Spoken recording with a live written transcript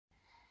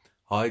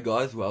Hi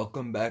guys,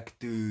 welcome back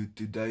to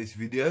today's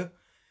video.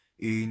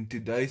 In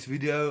today's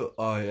video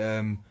I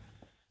am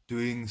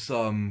doing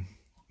some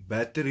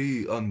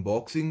battery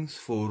unboxings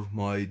for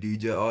my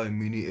DJI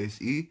MINI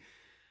SE.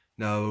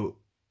 Now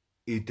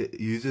it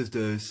uses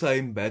the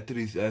same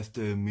batteries as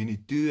the Mini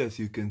 2, as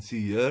you can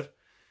see here,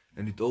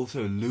 and it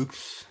also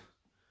looks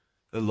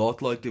a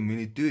lot like the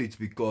Mini 2. It's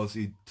because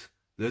it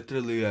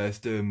literally has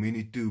the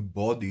Mini 2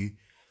 body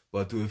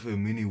but with a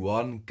Mini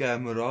 1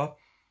 camera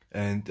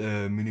and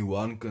a Mini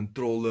 1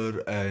 controller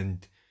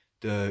and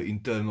the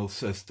internal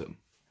system.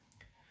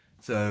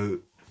 So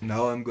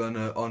now I'm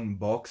gonna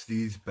unbox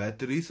these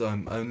batteries.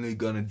 I'm only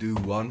gonna do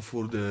one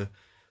for the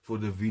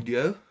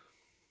video.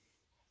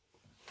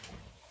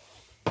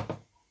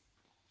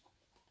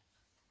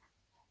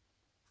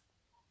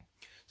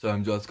 So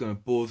I'm just gonna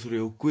pause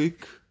real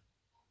quick.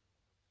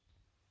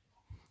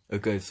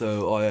 Okay,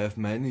 so I have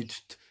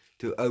managed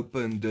to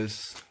open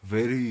this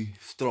very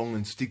strong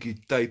and sticky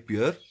tape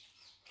here.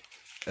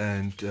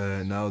 And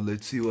now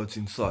let's see what's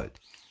inside.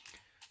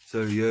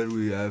 So here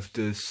we have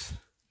this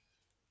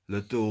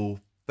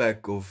little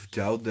pack of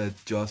gel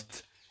that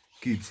just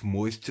keeps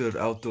moisture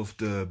out of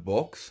the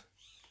box.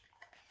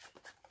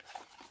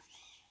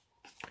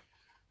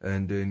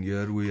 And then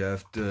here we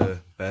have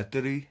the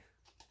battery,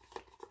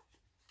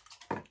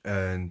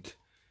 and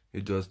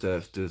you just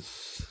have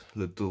this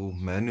little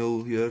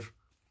manual here,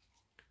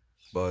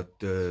 but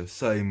the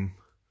same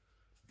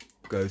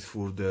goes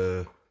for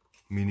the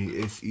Mini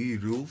SE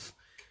rules.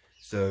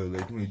 So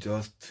let me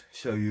just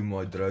show you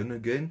my drone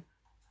again.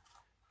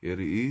 Here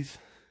it is.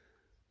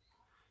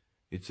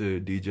 It's a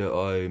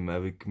DJI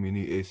Mavic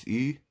Mini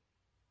SE.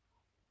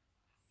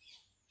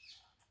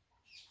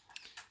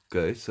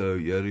 Okay, so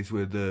here is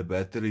where the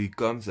battery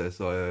comes, as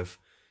I have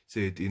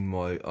said in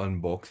my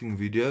unboxing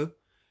video.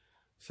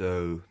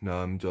 So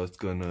now I'm just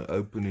gonna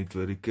open it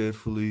very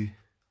carefully,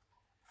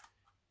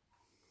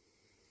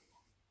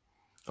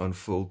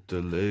 unfold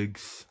the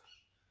legs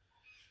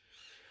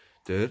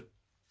there.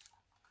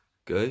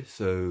 Okay,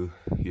 so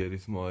here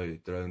is my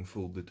drone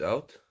folded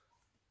out.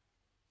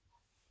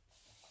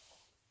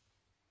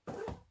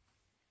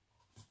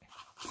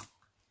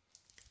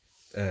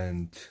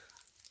 And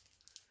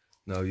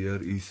now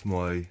here is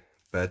my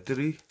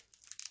battery.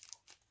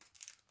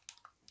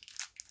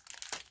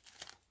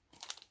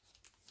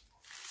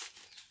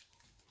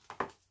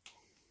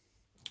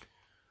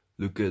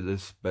 Look at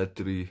this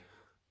battery.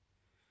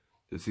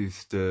 This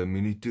is the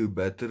Mini 2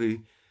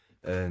 battery,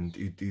 and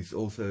it is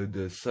also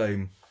the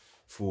same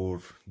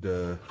for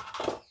the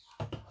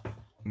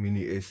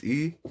Mini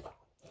SE.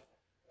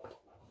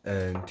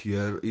 And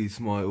here is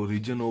my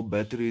original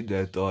battery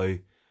that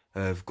I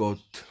have got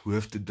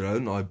with the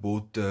drone. I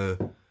bought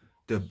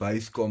the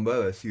base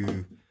combo, as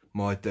you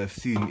might have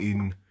seen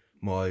in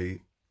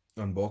my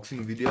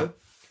unboxing video.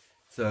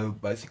 So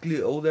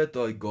basically all that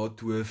I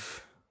got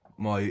with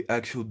my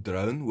actual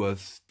drone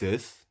was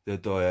this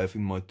that I have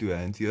in my two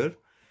hands here,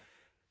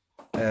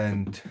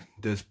 and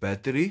this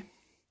battery,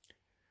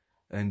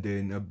 and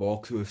then a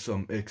box with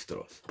some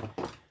extras.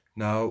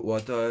 Now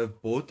what I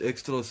have bought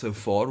extra so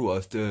far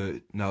was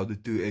the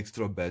two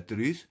extra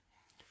batteries,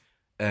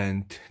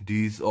 and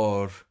these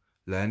are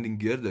landing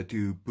gear that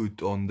you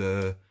put on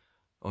the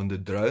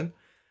drone.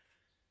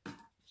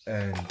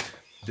 And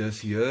this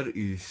here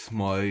is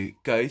my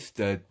case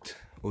that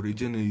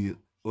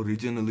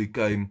originally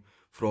came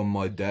from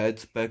my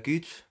dad's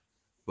package,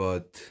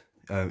 but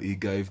he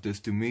gave this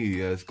to me. He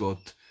has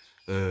got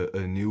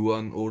a new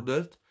one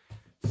ordered.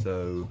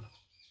 So,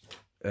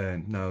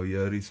 and now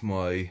here is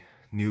my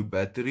new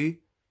battery,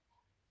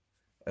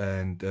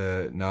 and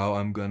now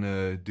I'm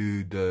gonna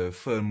do the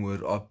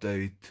firmware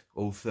update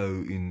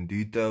also in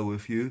detail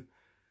with you,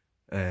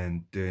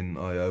 and then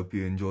I hope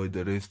you enjoy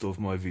the rest of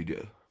my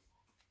video.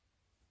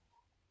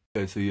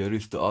 Okay, so here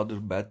is the other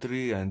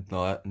battery, and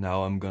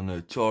now I'm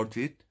gonna charge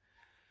it,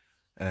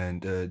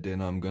 and then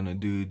I'm gonna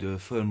do the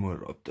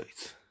firmware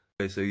updates.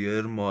 Okay, so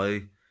here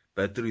my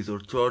batteries are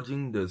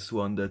charging. This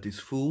one that is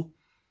full,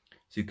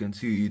 as you can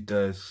see, it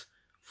has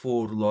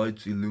 4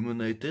 lights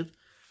illuminated.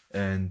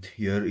 And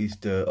here is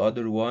the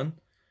other one,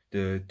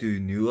 the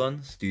two new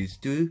ones, these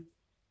two.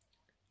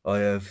 I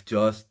have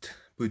just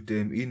put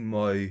them in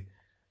my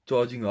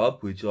charging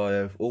hub, which I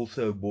have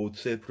also bought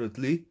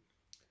separately.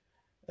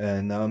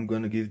 And now I'm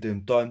gonna give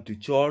them time to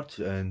charge,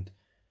 and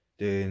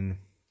then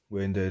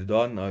when they're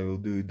done I will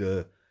do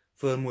the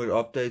firmware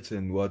updates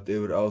and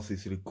whatever else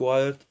is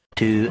required.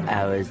 2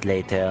 hours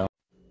later.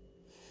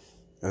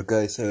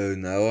 Okay, so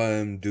now I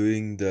am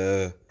doing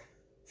the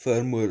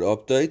firmware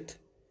update.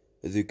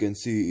 As you can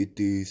see, it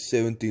is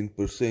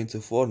 17% so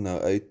far,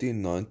 now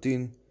 18,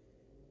 19,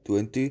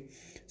 20.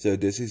 So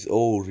this is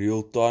all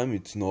real time,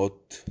 it's not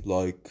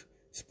like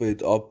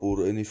sped up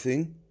or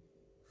anything.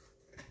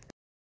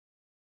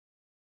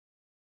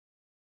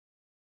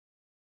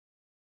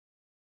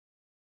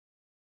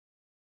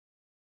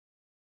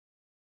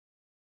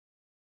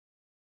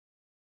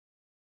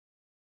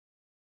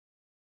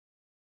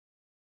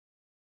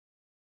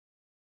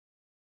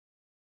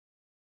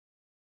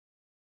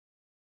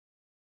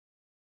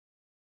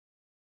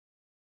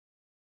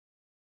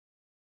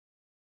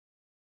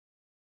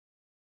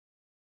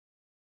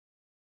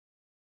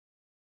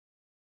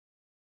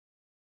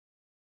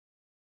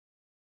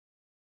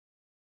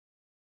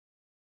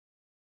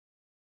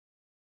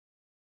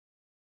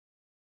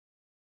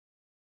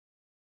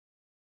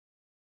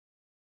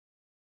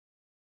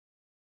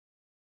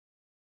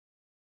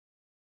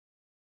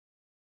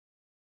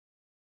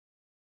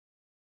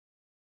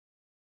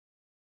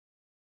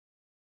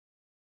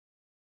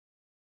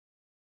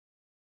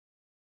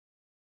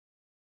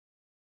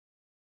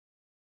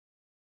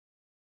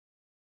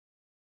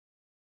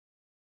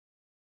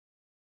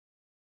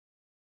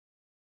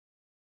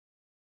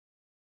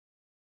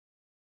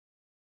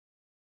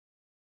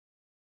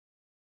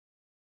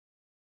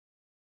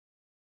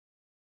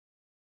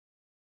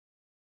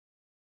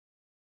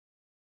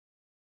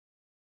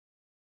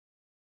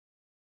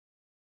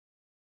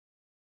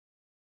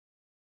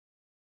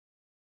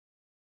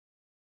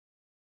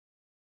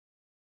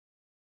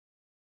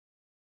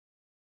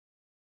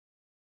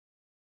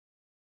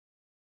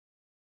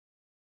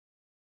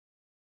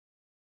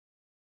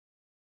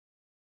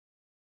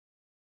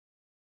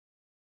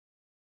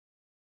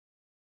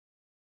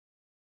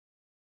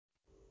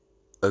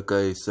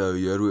 Okay, so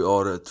here we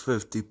are at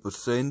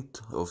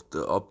 50% of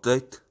the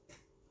update.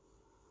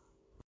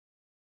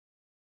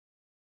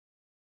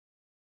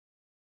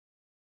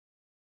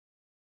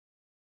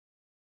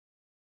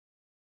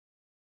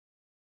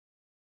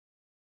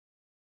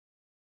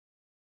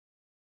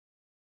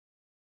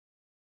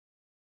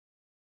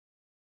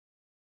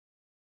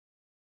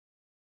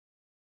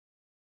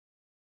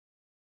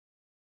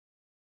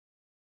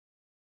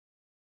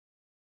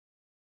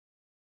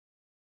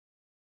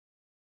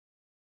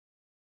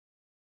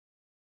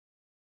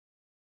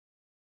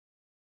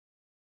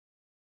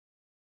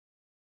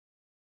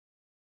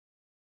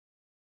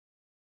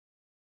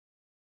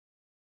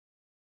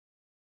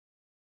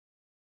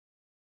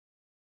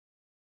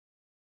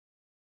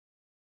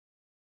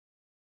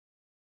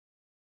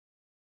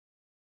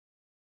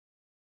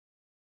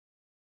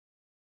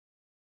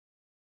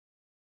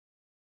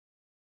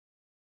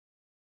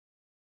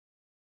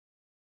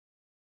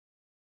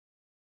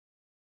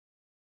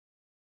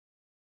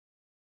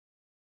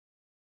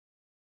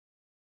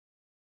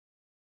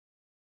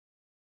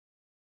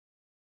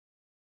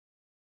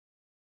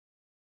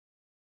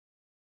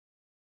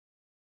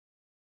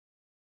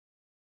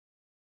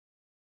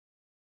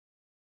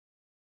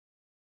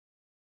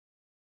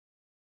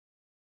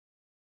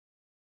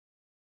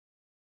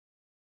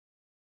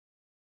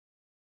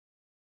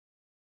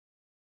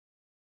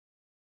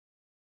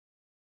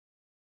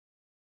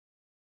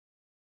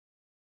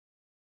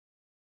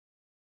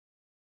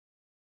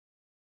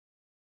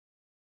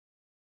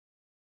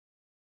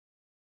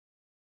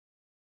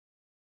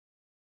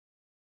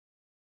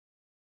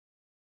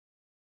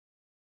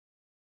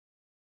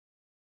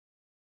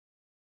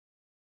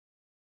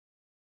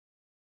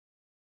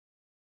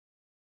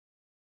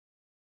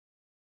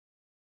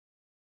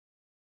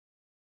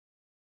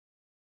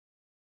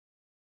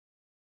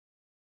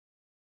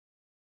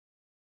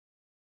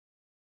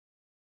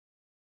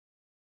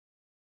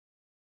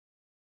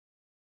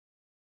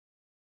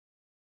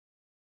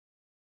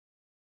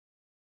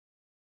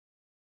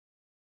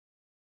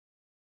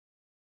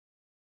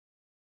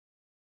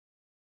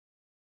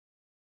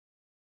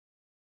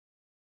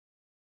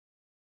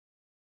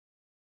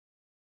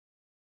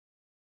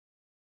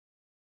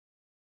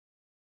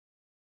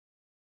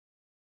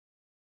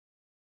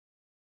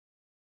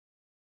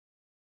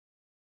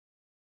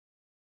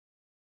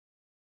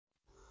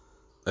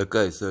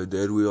 Okay, so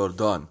there we are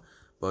done.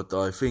 But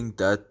I think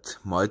that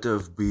might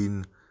have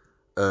been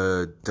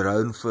a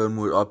drone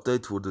firmware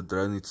update for the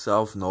drone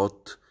itself,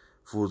 not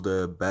for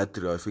the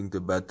battery. I think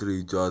the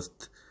battery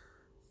just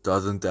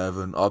doesn't have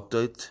an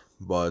update,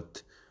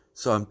 but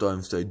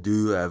sometimes they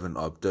do have an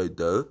update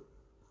though.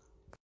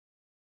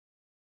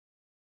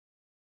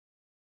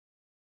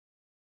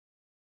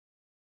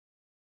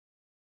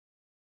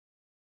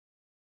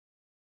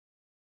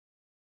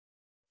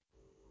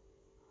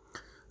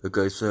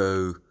 Okay,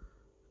 so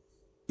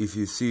if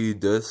you see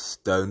this,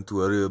 don't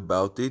worry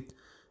about it.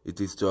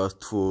 It is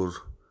just for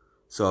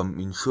some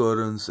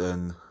insurance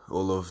and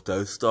all of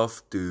those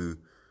stuff to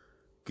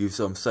give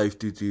some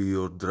safety to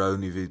your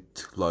drone if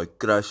it like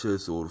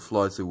crashes or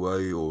flies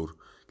away or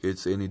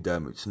gets any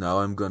damage. Now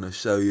I'm gonna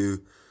show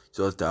you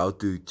just how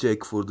to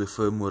check for the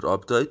firmware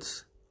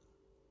updates.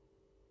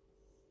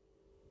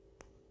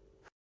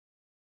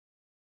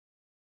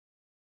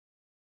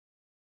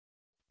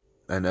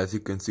 And as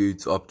you can see,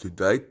 it's up to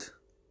date.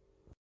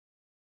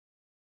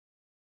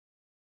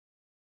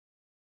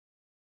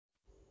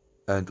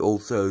 And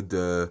also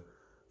the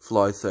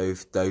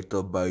FlySafe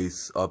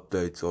database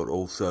updates are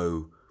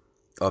also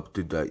up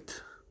to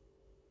date.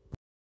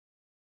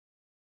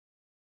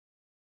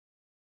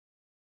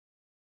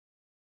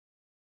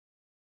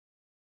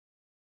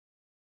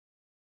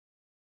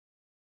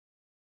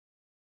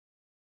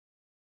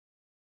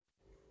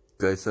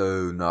 Okay,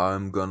 so now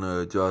I'm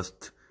gonna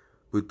just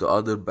put the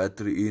other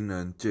battery in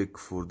and check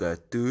for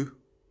that too.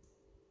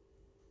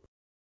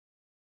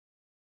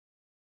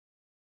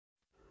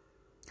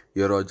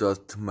 Here I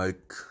just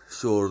make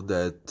sure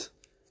that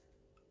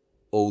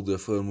all the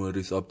firmware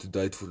is up to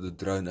date for the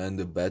drone and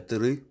the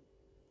battery.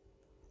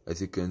 As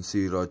you can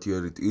see right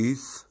here it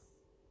is.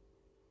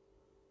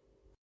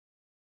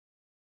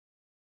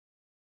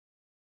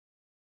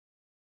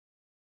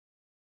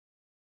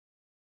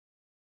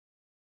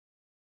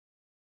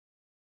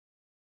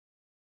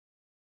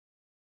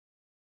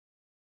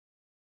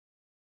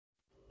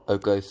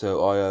 Okay,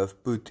 so I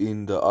have put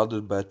in the other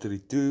battery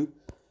too,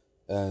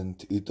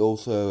 and it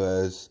also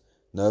has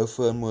no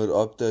firmware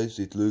updates,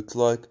 it looks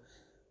like.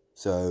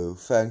 So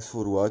thanks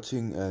for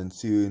watching and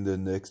see you in the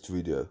next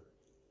video.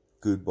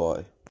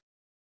 Goodbye.